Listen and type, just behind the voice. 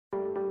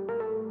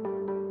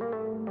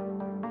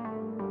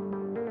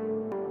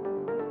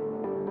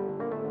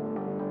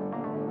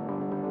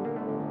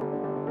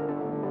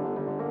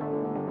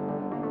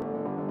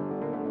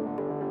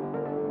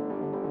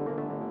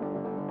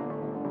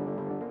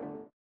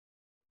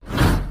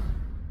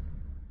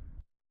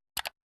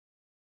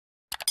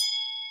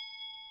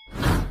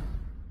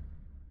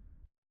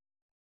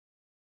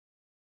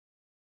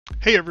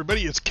Hey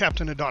everybody, it's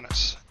Captain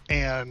Adonis,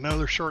 and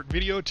another short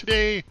video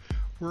today.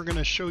 We're going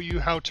to show you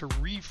how to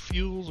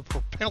refuel the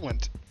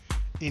propellant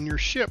in your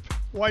ship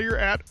while you're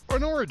at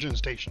an origin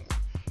station.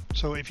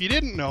 So if you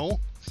didn't know,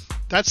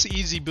 that's the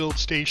easy build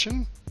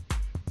station.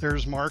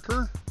 There's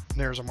marker, and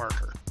there's a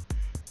marker.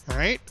 All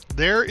right,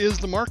 there is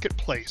the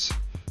marketplace.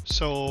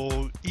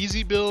 So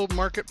easy build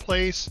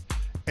marketplace,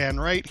 and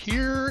right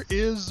here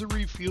is the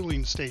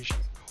refueling station.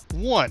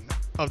 One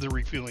of the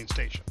refueling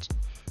stations.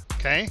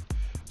 Okay.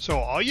 So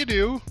all you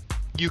do,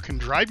 you can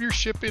drive your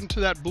ship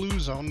into that blue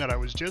zone that I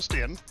was just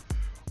in,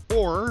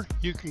 or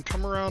you can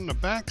come around the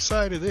back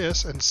side of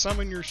this and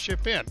summon your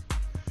ship in.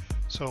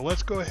 So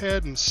let's go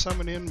ahead and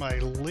summon in my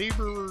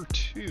Laborer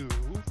 2,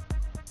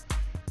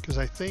 because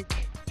I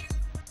think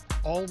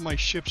all my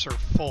ships are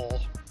full.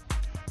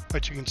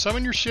 But you can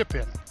summon your ship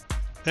in.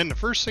 Then the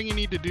first thing you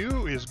need to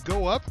do is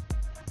go up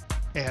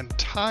and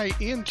tie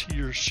into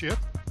your ship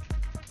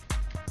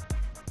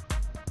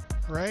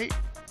right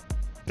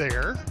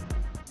there.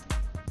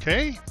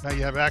 Okay, now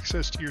you have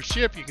access to your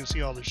ship. You can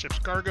see all the ship's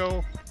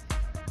cargo.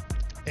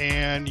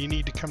 And you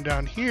need to come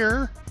down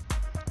here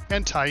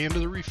and tie into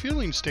the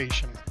refueling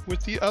station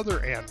with the other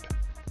end.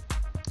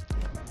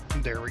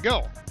 And there we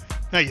go.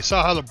 Now you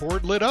saw how the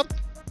board lit up?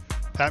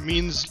 That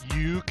means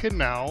you can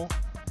now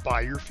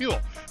buy your fuel.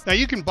 Now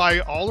you can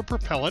buy all the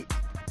propellant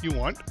you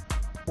want,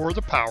 or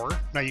the power.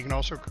 Now you can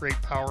also create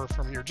power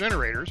from your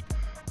generators.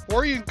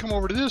 Or you can come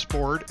over to this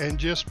board and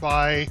just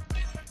buy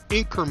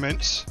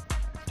increments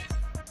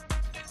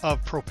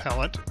of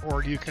propellant,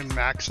 or you can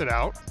max it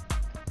out.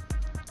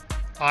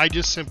 I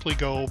just simply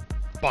go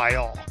buy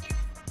all.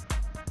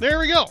 There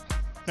we go.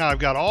 Now I've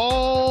got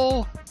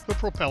all the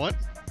propellant.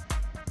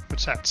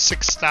 What's that?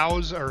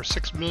 6,000 or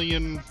 6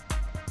 million?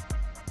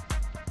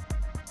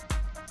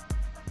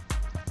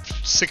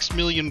 6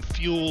 million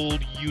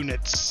fueled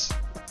units.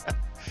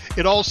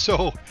 It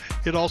also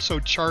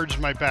charged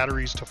my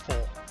batteries to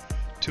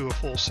a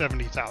full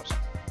 70,000.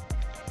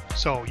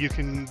 So you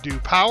can do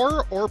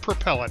power or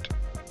propellant.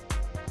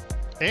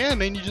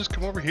 And then you just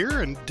come over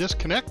here and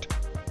disconnect.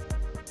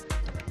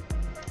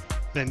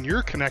 Then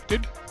you're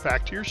connected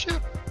back to your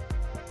ship.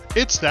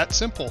 It's that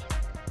simple.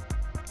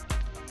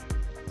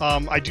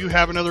 I do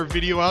have another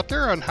video out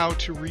there on how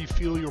to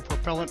refuel your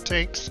propellant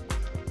tanks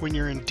when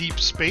you're in deep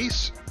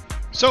space.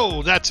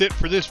 So that's it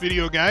for this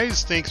video,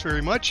 guys. Thanks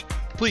very much.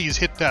 Please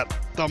hit that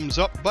thumbs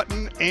up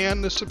button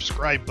and the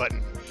subscribe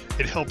button.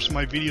 It helps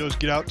my videos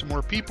get out to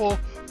more people.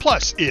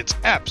 Plus, it's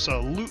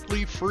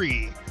absolutely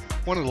free.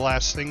 One of the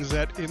last things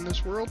that in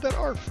this world that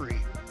are free.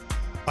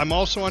 I'm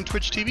also on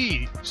Twitch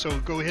TV, so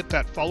go hit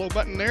that follow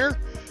button there.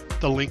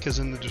 The link is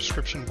in the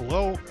description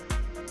below.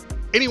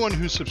 Anyone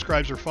who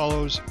subscribes or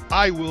follows,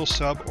 I will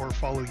sub or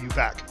follow you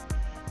back.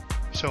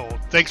 So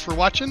thanks for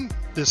watching.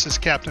 This is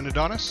Captain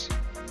Adonis,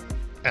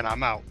 and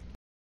I'm out.